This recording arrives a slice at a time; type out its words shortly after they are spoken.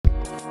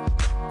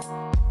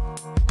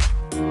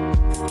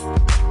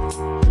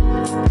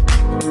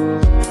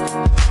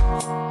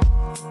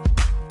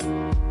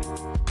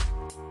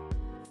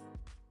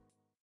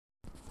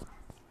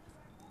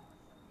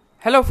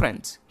Hello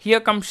friends, here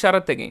comes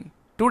Sharath again.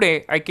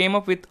 Today I came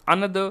up with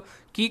another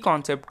key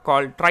concept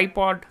called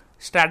tripod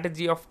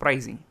strategy of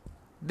pricing.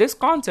 This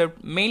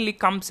concept mainly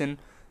comes in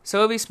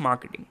service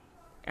marketing,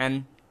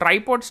 and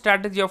tripod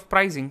strategy of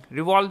pricing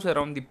revolves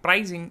around the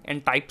pricing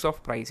and types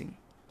of pricing.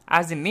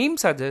 As the name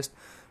suggests,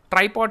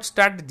 tripod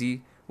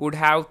strategy would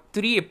have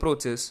three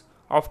approaches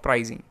of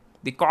pricing: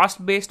 the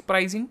cost based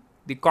pricing,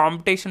 the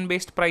competition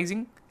based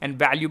pricing, and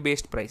value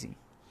based pricing.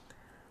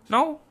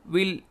 Now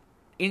we'll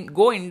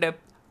go in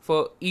depth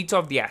for each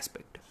of the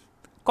aspect.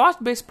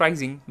 Cost based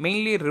pricing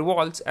mainly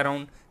revolves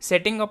around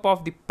setting up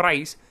of the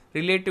price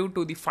relative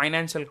to the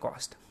financial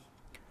cost.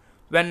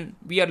 When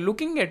we are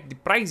looking at the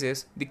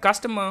prices, the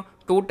customer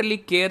totally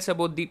cares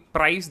about the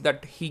price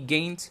that he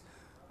gains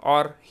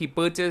or he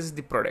purchases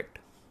the product.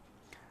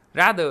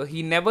 Rather,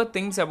 he never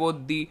thinks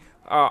about the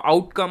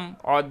outcome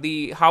or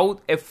the how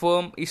a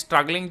firm is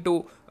struggling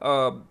to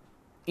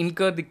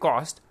incur the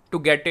cost to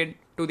get it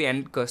to the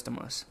end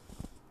customers.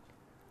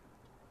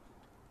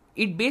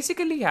 It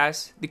basically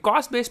has the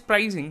cost based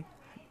pricing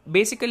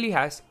basically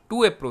has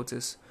two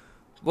approaches.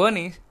 One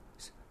is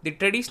the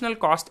traditional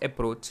cost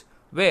approach,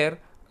 where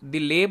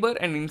the labor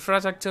and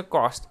infrastructure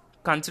cost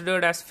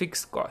considered as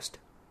fixed cost,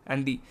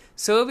 and the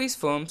service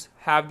firms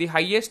have the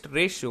highest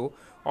ratio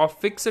of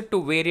fixed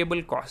to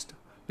variable cost,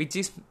 which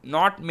is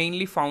not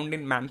mainly found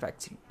in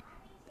manufacturing.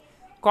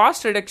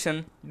 Cost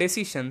reduction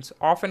decisions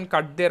often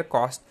cut their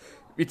cost,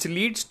 which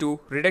leads to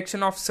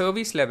reduction of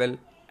service level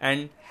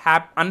and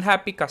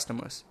unhappy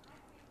customers.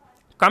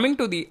 Coming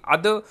to the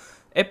other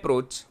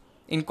approach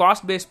in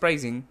cost based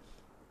pricing,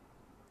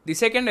 the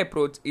second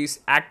approach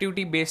is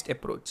activity based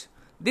approach.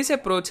 This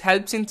approach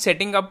helps in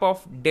setting up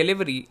of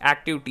delivery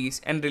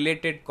activities and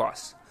related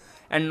costs.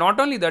 And not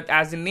only that,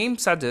 as the name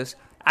suggests,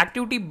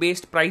 activity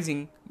based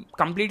pricing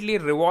completely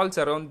revolves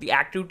around the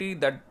activity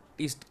that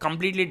is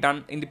completely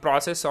done in the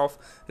process of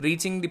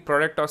reaching the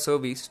product or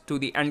service to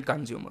the end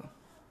consumer.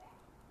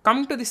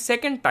 Coming to the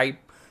second type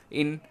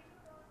in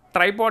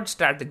tripod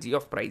strategy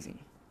of pricing,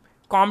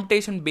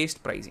 competition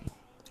based pricing.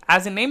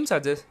 As the name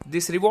suggests,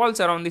 this revolves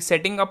around the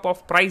setting up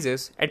of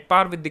prices at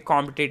par with the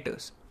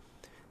competitors.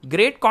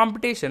 Great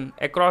competition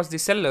across the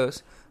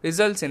sellers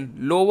results in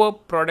lower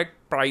product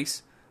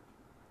price,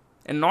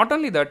 and not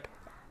only that,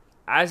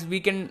 as we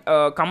can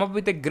come up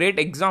with a great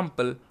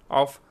example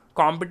of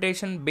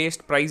competition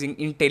based pricing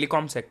in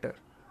telecom sector.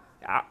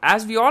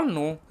 As we all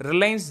know,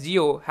 Reliance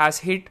Jio has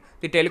hit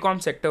the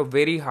telecom sector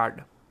very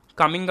hard,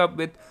 coming up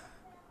with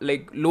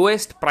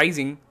lowest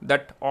pricing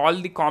that all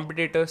the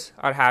competitors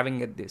are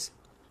having at this.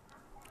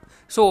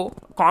 So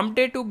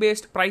competitive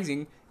based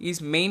pricing is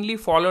mainly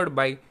followed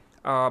by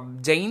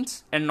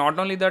giants, and not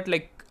only that,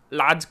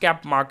 large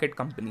cap market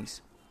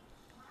companies.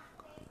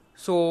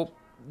 So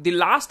the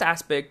last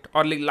aspect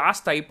or the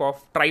last type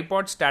of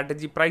tripod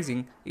strategy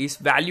pricing is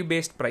value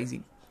based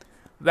pricing.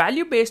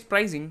 Value based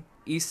pricing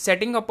is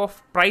setting up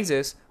of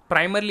prices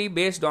primarily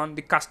based on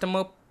the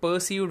customer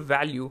perceived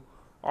value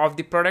of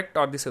the product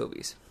or the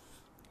service.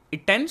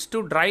 It tends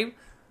to drive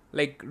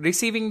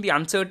receiving the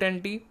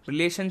uncertainty,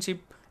 relationship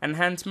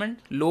enhancement,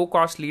 low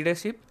cost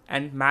leadership,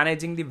 and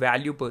managing the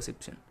value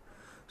perception.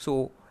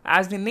 So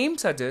as the name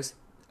suggests,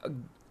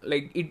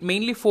 it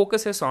mainly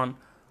focuses on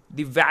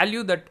the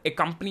value that a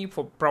company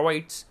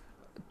provides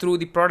through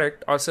the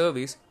product or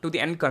service to the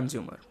end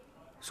consumer.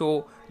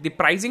 So the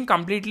pricing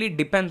completely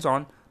depends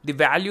on the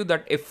value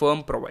that a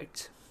firm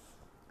provides.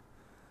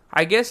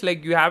 I guess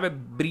you have a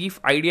brief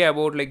idea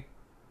about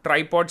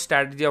tripod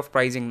strategy of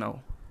pricing now.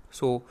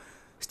 So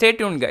stay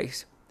tuned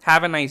guys.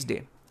 Have a nice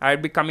day. I'll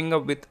be coming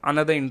up with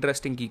another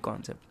interesting key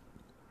concept.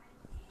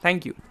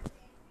 Thank you.